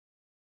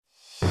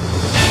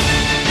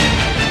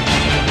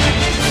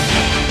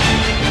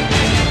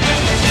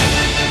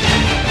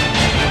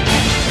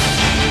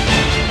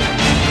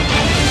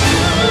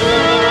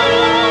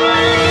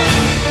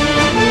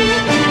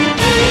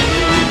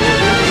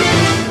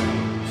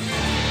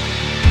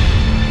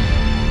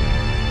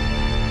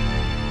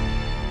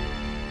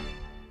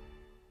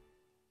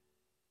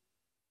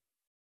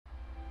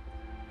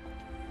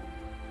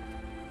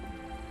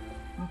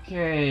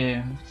Okay.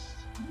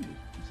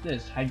 What's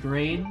this? High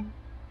grade?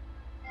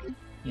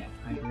 Yeah,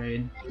 high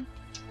grade.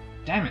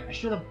 Damn it, I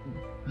should have...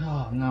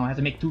 Oh no, I have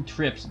to make 2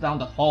 trips down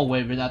the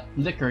hallway where that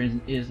liquor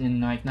is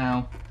in right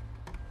now.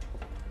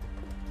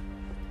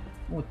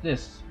 What's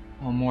this?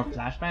 Oh, more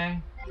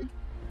flashbang?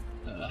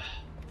 Ugh.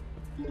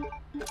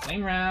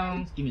 Flame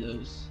rounds, give me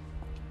those.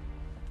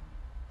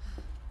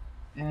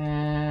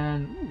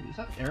 And... Ooh, is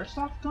that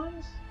airsoft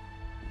guns?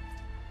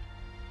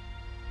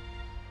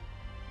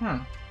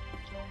 Huh.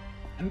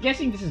 I'm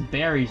guessing this is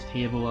Barry's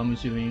table, I'm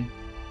assuming.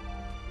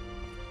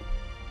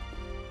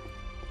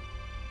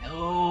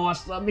 Oh, a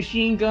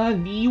submachine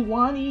gun,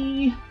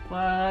 B1E!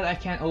 But I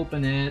can't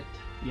open it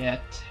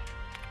yet.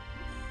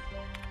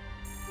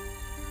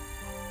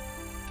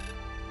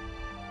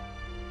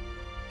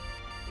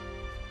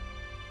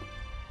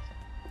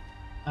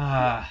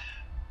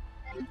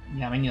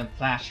 Yeah, I need a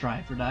flash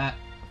drive for that.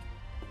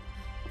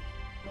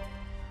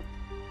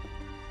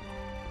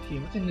 Okay,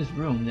 what's in this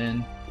room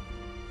then?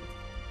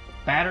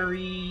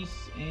 Batteries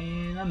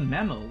and a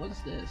memo. What's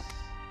this?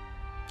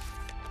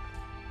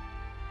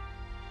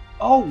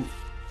 Oh!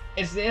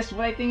 Is this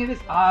what I think it is?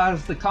 Ah,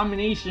 it's the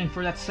combination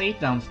for that safe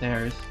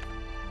downstairs.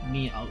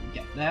 I'll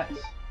get that.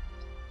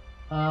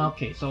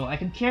 Okay, so I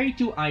can carry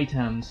 2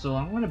 items, so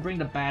I'm gonna bring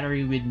the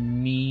battery with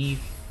me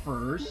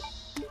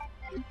first.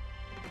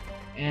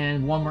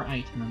 And 1 more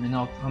item, and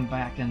I'll come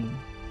back and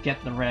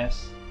get the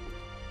rest.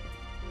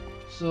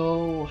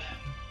 So...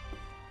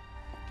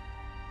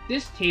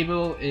 This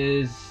table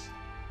is...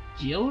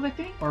 Jill, I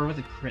think? Or was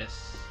it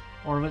Chris?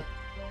 Or was...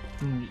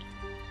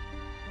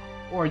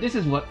 Or this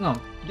is what... No,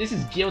 this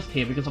is Jill's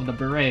table because of the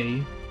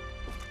beret.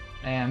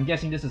 And I'm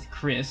guessing this is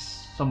Chris,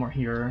 somewhere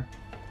here.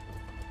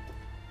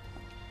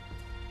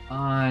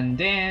 And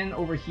then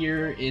over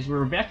here is where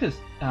Rebecca's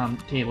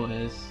table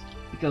is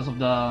because of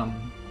the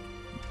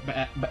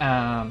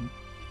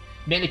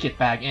medikit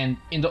bag. And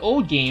in the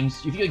old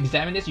games, if you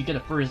examine this, you get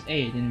a first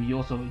aid, and if you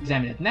also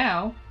examine it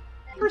now,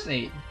 first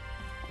aid.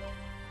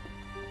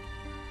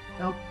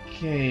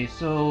 Okay,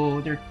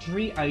 so there are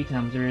 3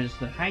 items. There's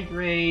the high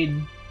grade,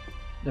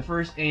 the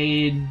first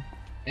aid,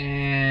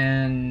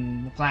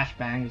 and the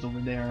flashbang is over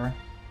there.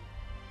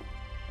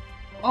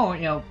 Oh,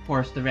 yeah, of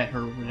course, the red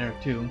herb over there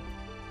too.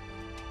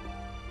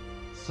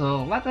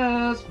 So let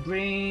us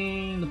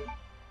bring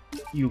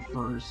you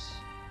first.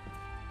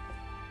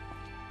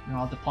 And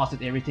I'll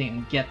deposit everything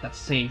and get that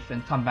safe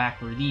and come back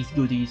for these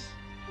goodies.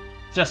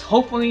 Just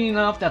hopefully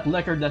enough that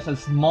liquor doesn't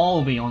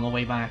small me on the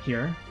way back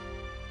here.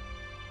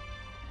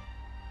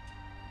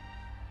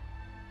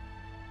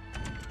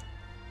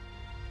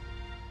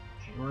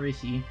 Okay, where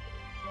is he?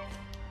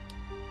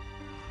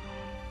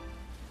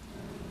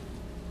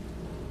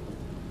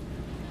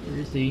 Where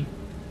is he?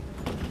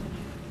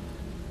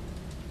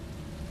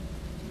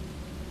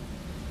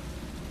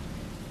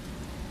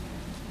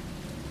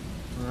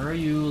 Where are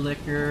you,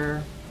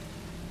 liquor?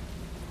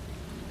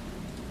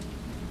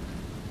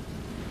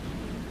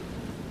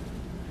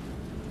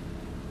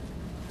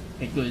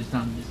 Okay, good, it's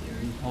not in this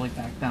area. He's probably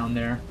back down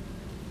there.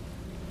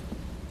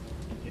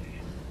 Okay.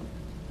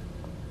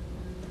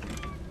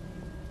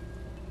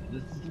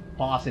 Let's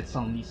deposit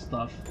some of these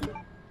stuff.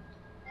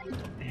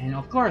 And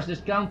of course,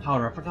 there's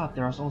gunpowder. I forgot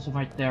there was also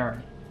right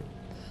there.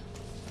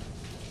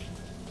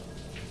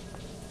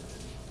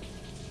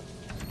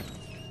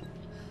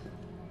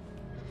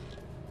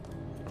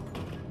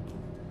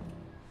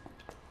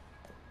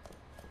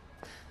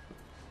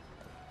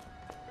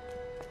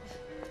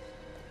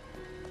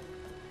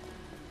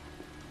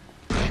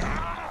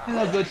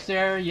 Hello, good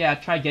sir. Yeah,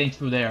 try getting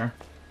through there.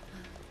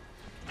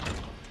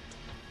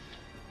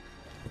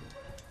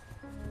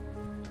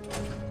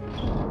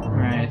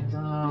 Alright,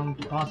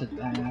 deposit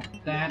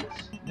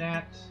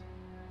that.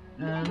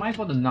 Might as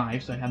well the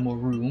knife so I have more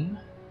room.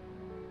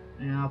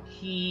 And I'll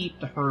keep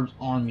the herbs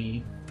on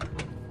me.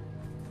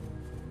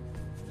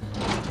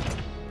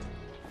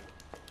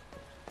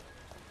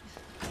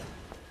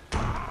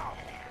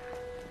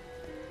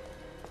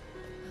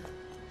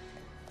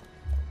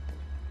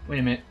 Wait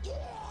a minute.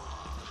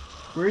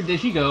 Where did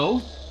she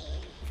go?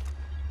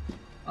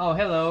 Oh,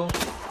 hello.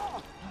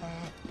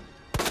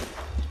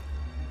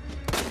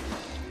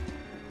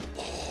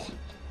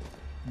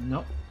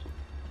 Nope.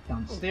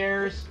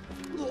 Downstairs.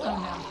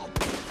 Oh,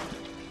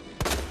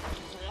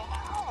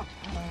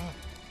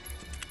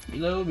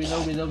 no.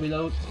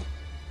 Reload.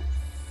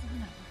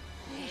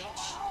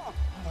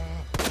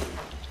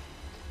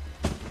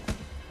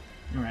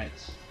 Alright.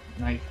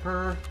 Knife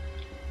her.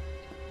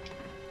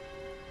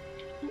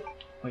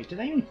 Wait,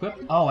 did I even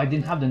equip? Oh, I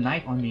didn't have the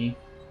knife on me.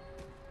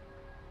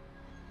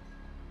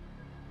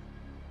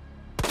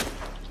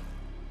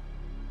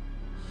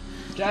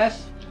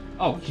 Jess?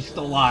 Oh, she's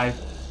still alive.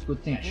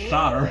 Good thing I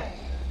shot her.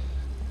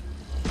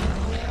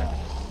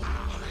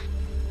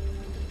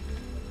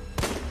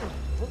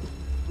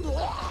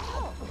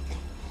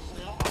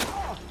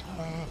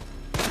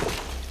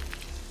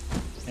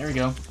 There we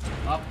go.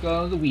 Up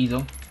goes the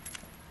weasel.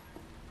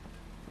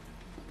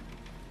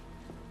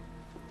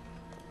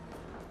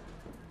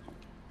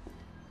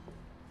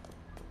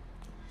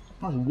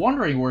 I was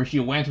wondering where she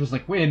went. Was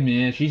like, wait a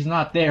minute, she's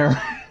not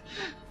there.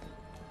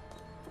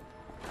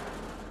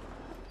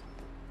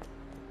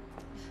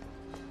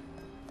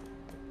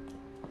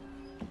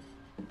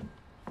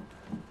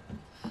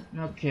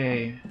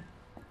 Okay.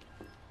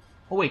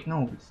 Oh wait,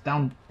 no, it's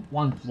down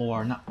one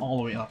floor, not all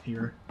the way up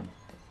here.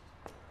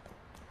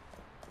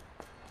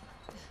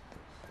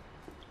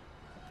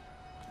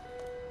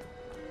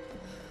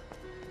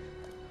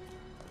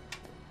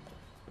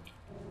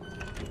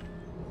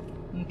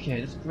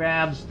 Okay, let's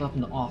grab stuff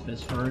in the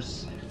office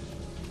first.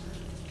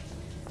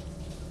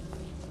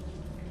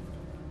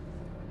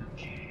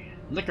 Okay,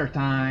 liquor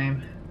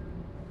time.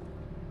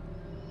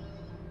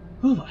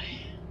 Oh boy.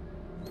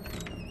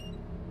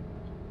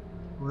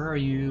 Where are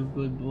you,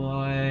 good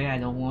boy? I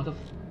don't want to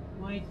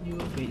fight you.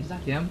 Okay, is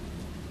that him?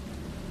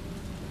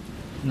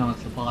 No,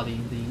 it's the body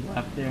the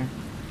left there.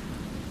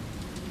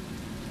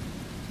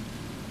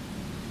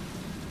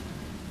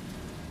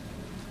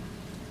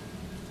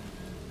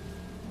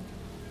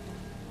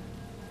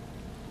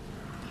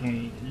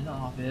 Okay, in the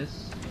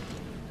office.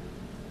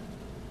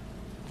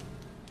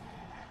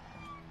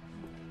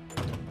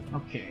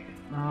 Okay,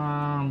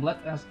 let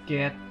us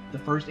get the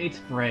first aid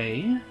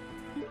spray.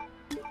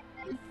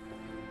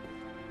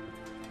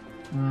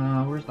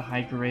 Where's the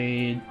high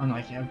grade? Oh no,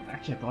 actually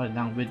I brought it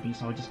down with me,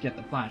 so I'll just get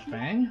the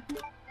flashbang.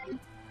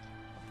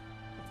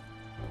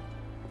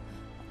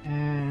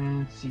 And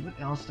let's see what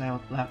else I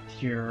have left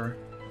here.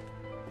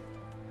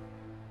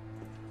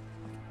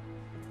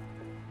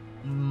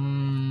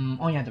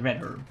 Oh yeah, the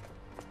red herb.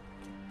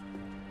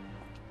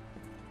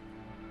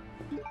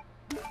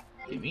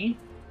 Gimme.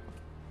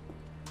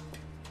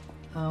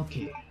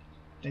 Okay,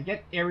 did I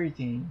get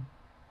everything?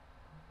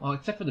 Well,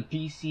 except for the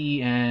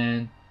PC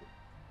and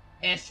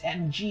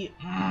SMG.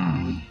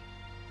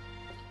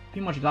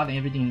 Pretty much got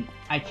everything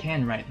I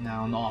can right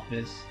now in the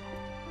office.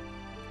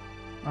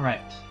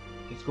 Alright,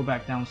 let's go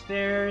back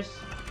downstairs.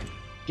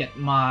 Get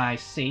my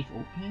safe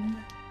open.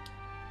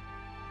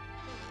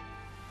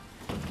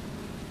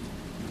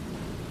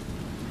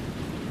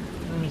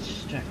 Let me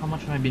just check how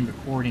much have I been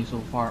recording so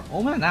far.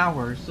 Over an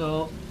hour,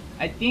 so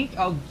I think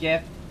I'll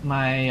get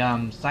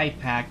my side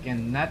pack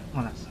and that,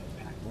 well not side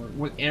pack, or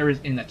what air is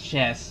in the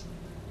chest,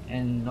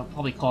 and I'll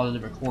probably call it a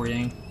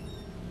recording.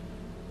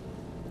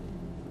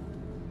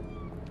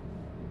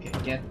 Okay,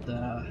 get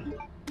the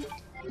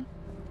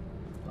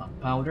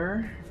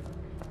powder.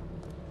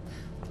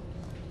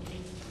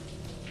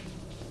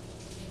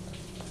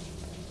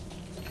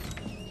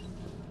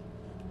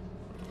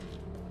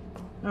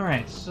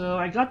 Alright, so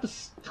I got the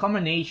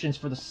combinations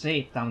for the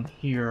safe down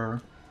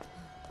here.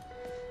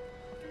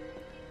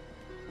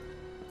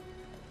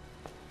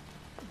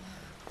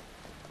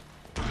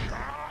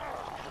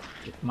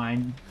 Get my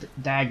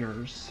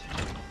daggers.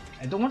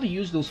 I don't want to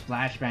use those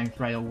flashbangs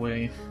right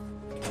away.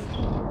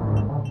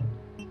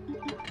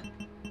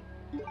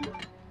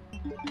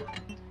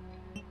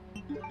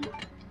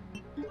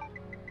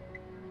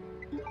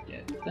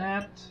 Get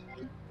that.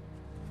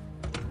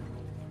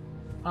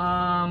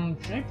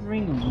 Should I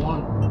bring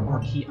one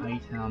R.P.D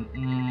item?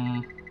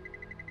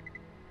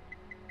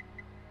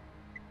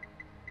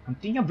 I'm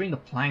thinking I'll bring the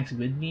planks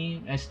with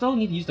me. I still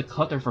need to use the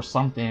cutter for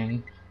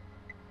something.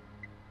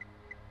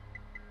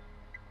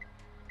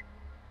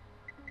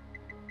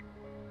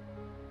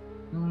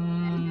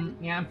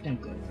 Yeah, I'm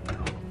good for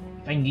now.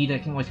 If I need it, I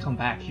can always come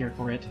back here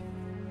for it.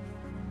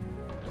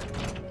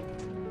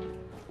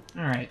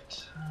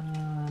 Alright,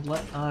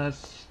 let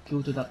us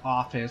go to that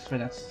office for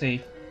that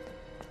safe.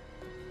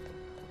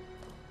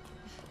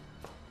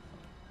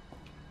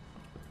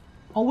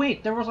 Oh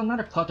wait, there was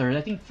another cutter,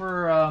 I think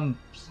for,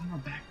 somewhere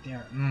back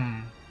there.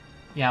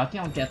 Yeah, I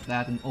think I'll get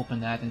that and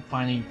open that and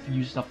finally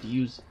use up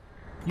the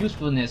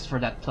usefulness for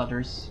that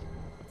cutters.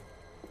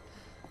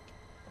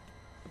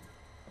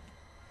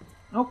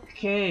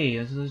 Okay,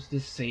 this is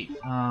this safe.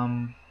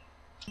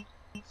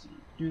 Let's see.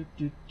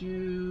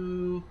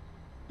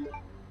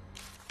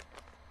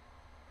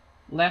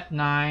 Left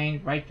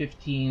 9, right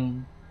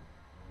 15.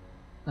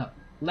 No,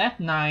 left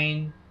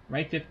 9,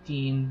 right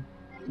 15,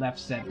 left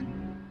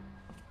 7.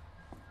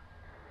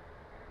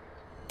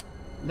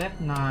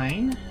 Left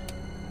 9,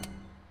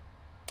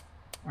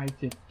 right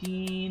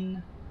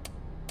 15,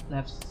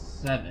 left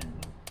 7.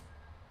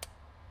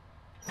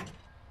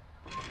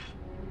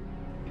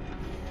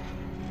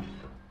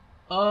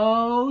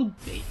 Oh,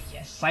 baby,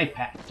 yes, side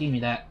pack, give me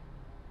that.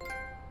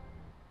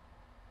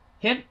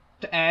 Hip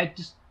add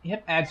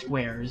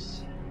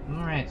squares.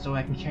 Alright, so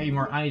I can carry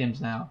more items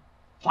now.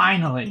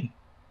 Finally!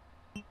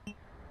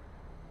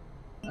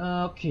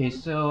 Okay,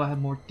 so I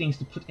have more things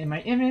to put in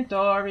my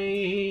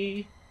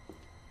inventory.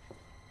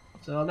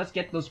 So let's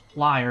get those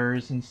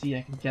pliers and see if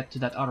I can get to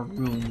that other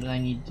room that I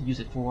need to use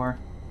it for.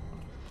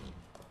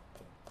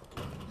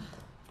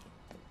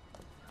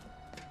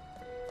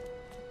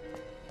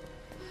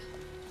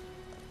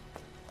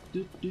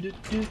 Let's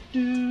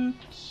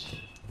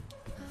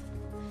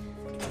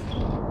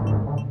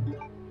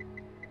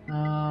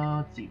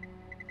see.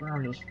 Where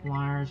are those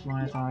flyers?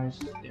 Flyers.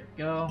 There we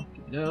go.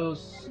 Give me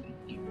those. Thank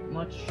you very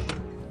much.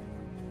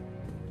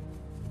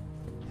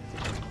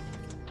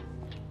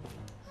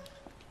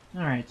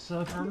 Alright,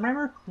 so if I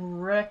remember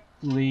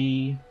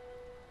correctly...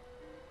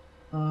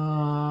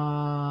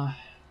 I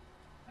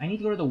need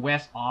to go to the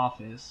west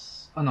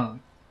office. Oh no.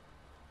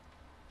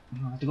 I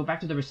have to go back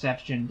to the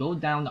reception, go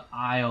down the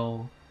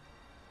aisle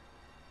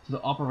to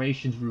the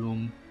operations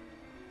room.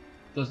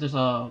 Because there's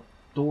a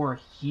door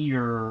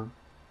here.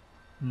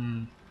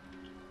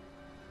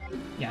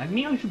 Yeah,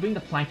 maybe I should bring the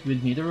plank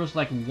with me. There was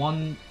like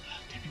one...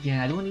 Again,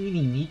 I don't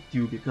really need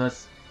to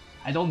because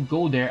I don't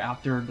go there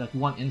after that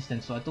one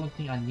instance, so I don't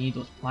think I need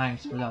those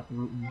planks for that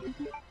room.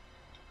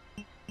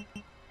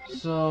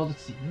 So,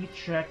 let's see. Let me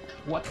check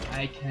what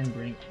I can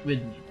bring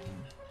with me.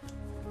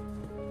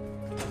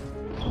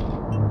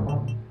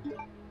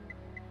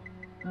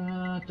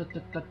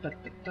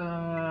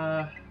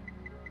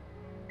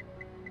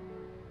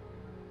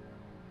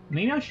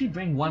 Maybe I should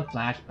bring one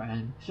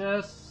flashbang,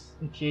 just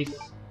in case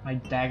my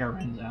dagger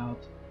runs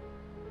out.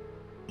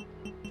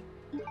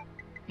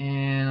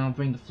 And I'll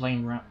bring the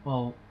flame round.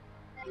 Well,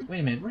 wait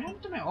a minute, what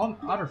happened to my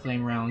other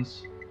flame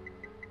rounds?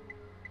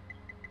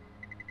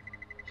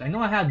 So I know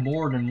I had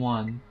more than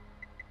one.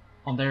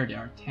 Oh, there they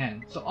are,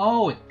 10. So,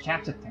 oh, it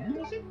caps at 10,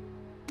 is it?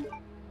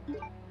 Okay,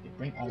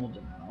 bring all of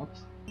them out.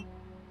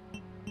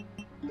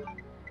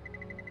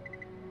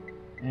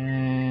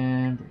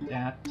 And bring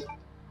that.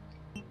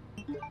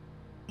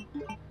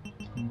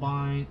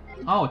 Combine.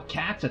 Oh, it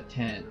caps at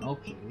 10.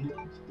 Okay,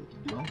 that's good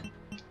to know.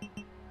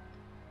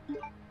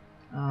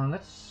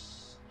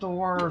 Let's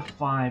store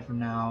 5 for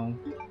now.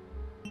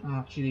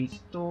 Actually,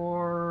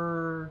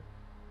 store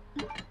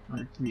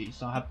 3,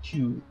 so I'll have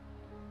 2.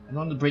 I don't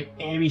want to bring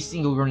every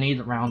single grenade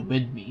around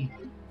with me.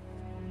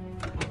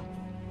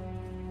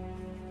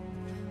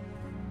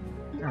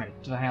 Alright,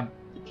 so I have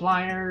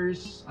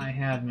pliers, I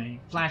have my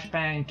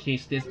flashbang in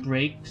case this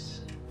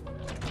breaks.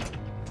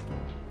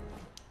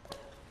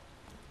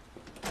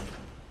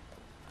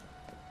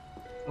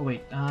 Oh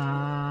wait,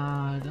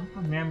 I don't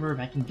remember if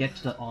I can get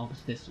to the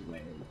office this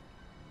way.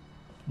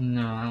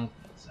 No, I don't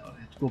think so. I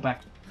have to go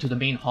back to the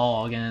main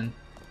hall again.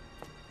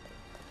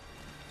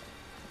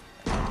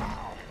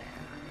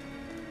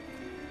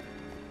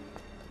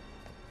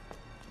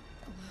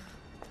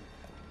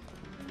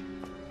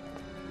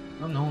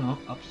 Oh no,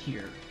 up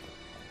here.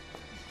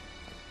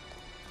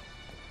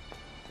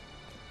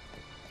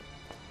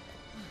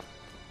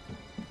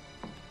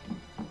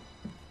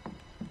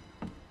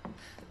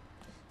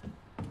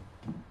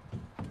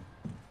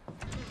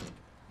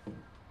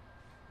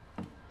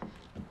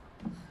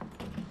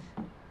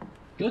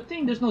 Good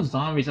thing there's no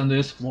zombies on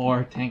this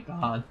floor, thank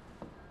God.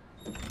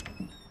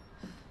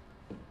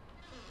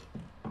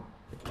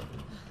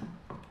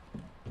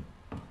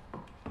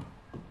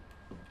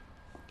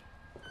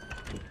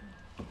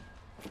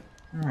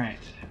 Alright,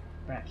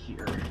 back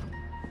here.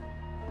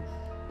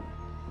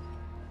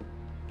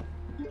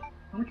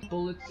 How much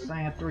bullets? I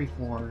have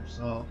 34,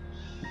 so...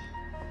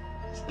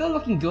 Still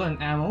looking good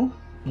in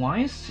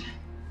ammo-wise.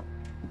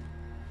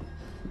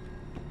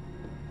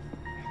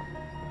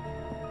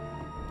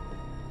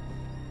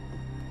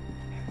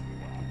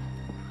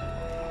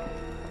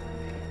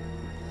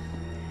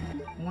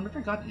 I wonder if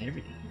I got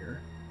everything here.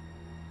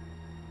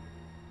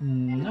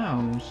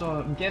 No, so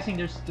I'm guessing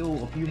there's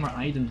still a few more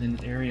items in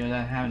this area that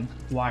I haven't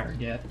acquired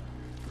yet.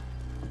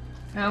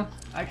 Well,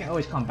 I can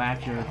always come back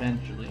here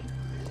eventually.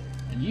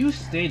 And you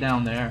stay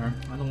down there.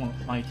 I don't want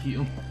to fight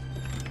you.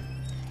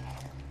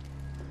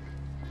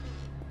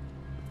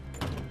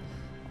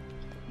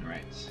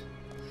 Alright.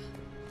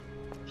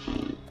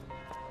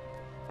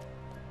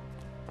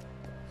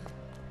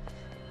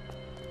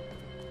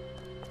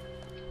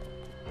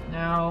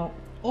 Now...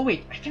 Oh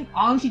wait, I can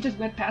honestly just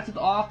went past the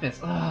office.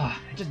 Ugh,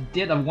 I just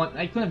did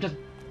I could have just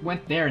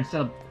went there instead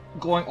of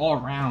going all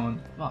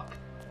around. Fuck.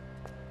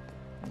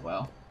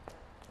 Well.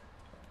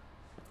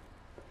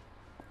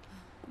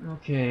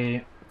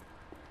 Okay.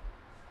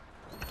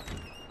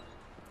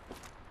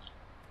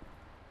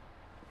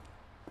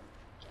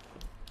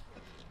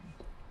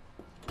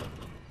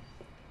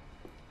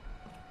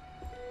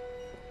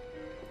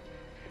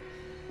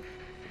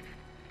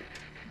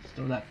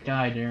 Still that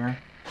guy there.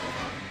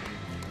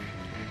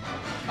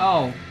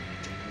 Oh,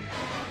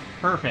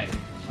 perfect.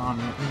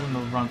 Tommy, I'm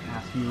gonna run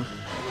past you.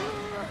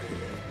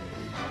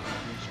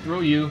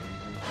 Screw you.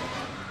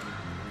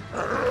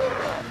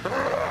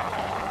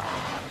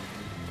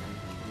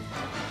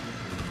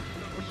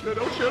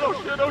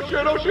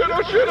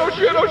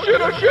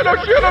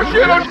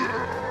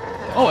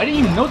 Oh, I didn't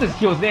even notice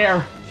he was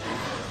there.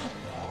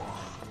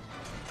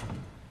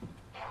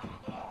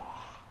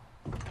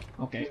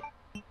 Okay.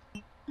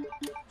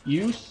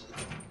 Use.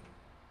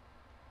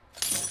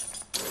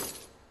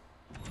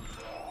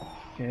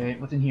 Okay,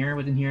 what's in here?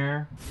 What's in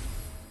here?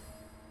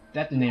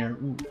 Detonator.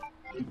 Ooh,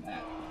 do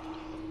that.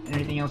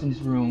 Anything else in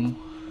this room?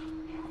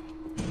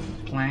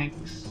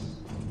 Planks.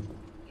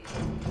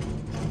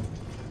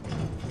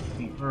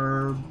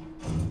 Herb.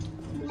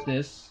 What's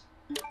this?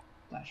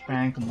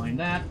 Flashbang, combine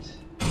that.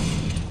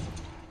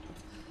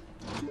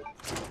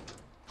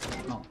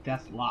 Oh,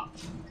 that's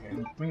locked.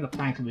 Okay, bring the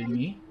plank with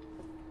me.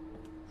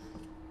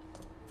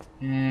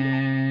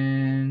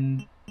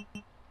 And...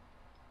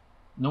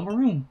 No more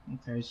room.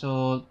 Okay,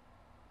 so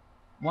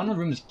one of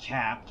the rooms is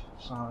capped,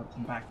 so I'll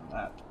come back to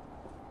that.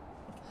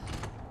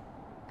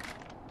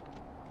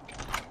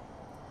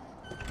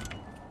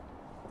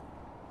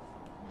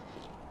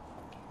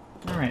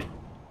 Alright.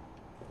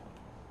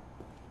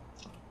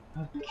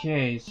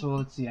 Okay, so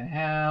let's see, I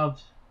have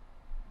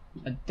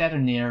a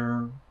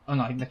detonator, oh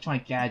no,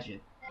 electronic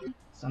gadget.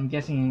 So I'm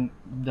guessing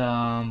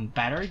the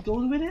battery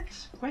goes with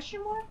it?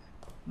 Question mark?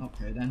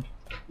 Okay then,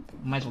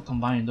 might as well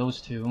combine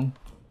those two.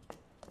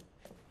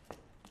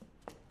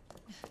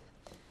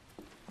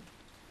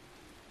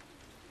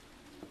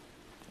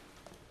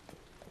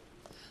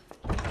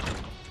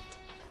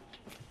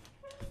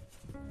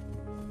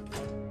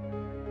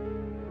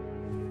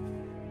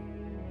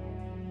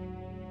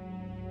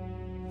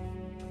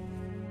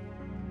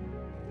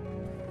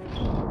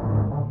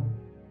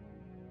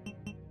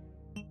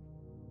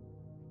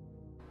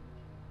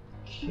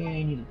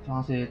 Okay, need to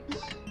deposit.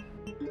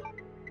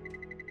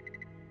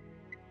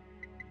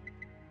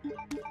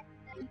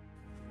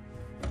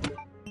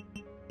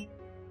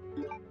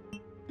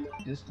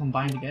 Just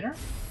combine together?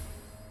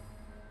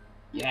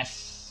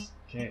 Yes!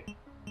 Okay.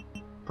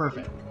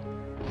 Perfect.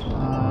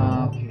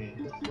 Okay,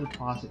 let's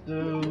deposit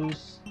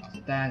those.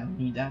 Deposit that, I don't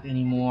need that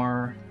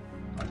anymore.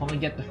 I'll probably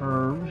get the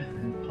herb,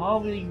 and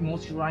probably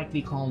most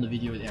likely call the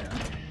video there.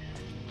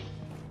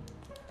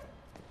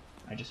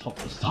 I just hope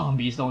the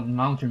zombies don't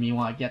mount me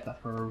when I get the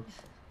herb.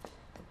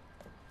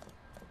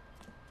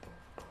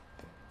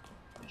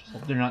 I just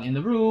hope they're not in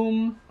the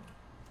room.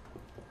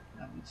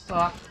 That would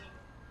suck.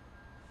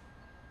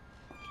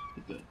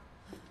 Good.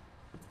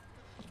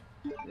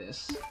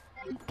 This. Is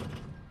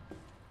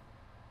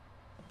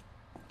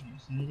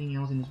there anything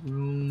else in this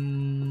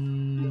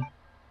room?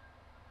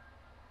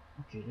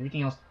 Okay,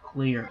 everything else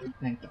clear.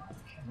 Thank God.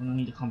 Okay, we don't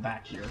need to come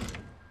back here.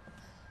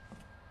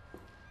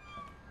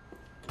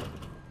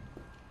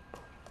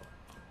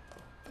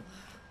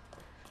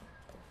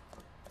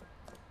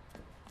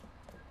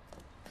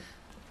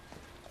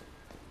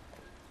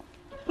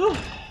 Whew.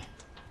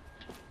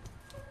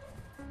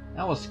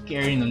 That was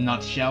scary in a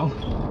nutshell.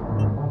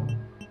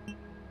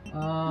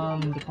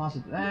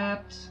 Deposit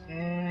that,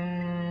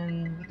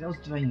 and what else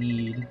do I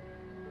need?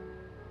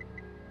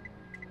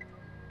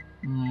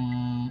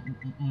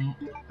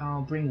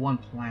 I'll bring one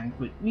plank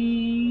with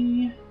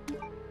me,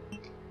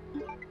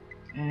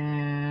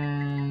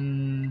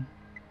 and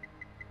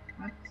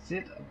that's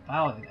it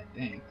about it, I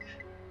think.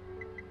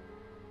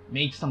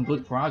 Make some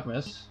good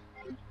progress.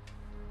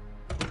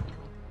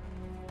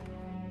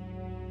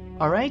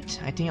 Alright,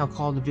 I think I'll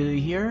call the video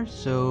here.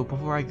 So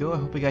before I go, I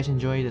hope you guys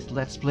enjoyed this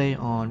Let's Play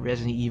on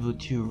Resident Evil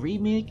 2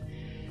 Remake.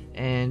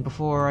 And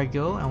before I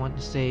go, I want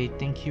to say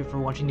thank you for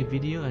watching the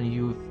video, and if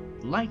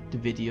you've liked the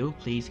video,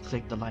 please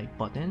click the like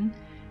button.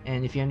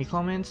 And if you have any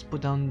comments,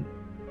 put down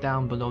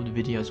below the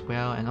video as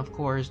well. And of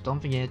course, don't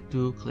forget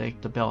to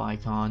click the bell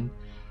icon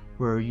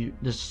where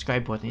the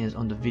subscribe button is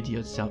on the video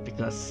itself,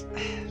 because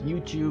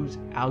YouTube's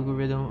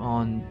algorithm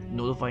on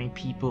notifying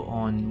people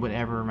on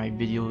whenever my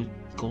video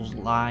goes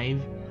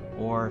live,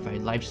 or if I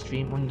live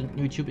stream on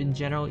YouTube in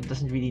general, it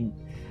doesn't really,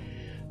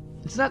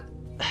 it's not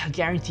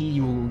guaranteed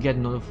you will get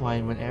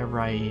notified whenever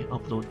I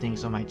upload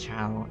things on my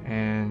channel.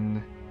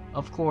 And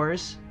of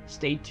course,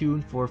 stay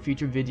tuned for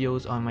future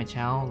videos on my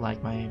channel,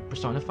 like my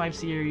Persona 5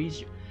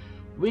 series,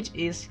 which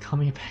is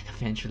coming back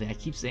eventually. I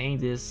keep saying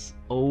this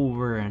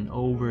over and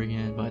over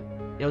again, but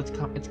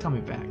it's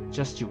coming back,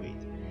 just you wait.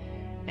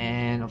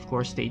 And of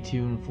course, stay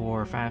tuned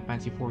for Final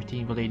Fantasy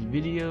 14 related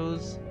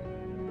videos,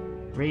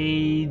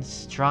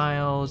 raids,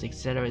 trials,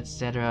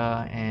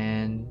 etc,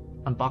 and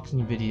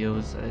unboxing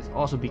videos is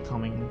also be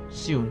coming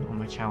soon on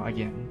my channel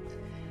again,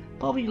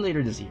 probably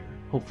later this year,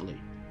 hopefully.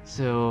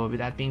 So with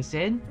that being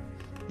said,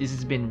 this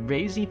has been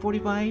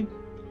Ray-Z45.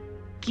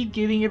 Keep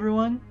giving,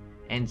 everyone,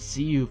 and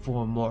see you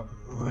for more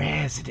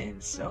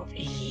Residents of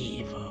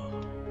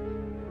Evil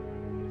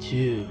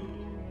 2.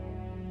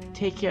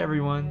 Take care,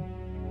 everyone.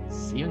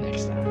 See you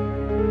next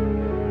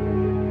time.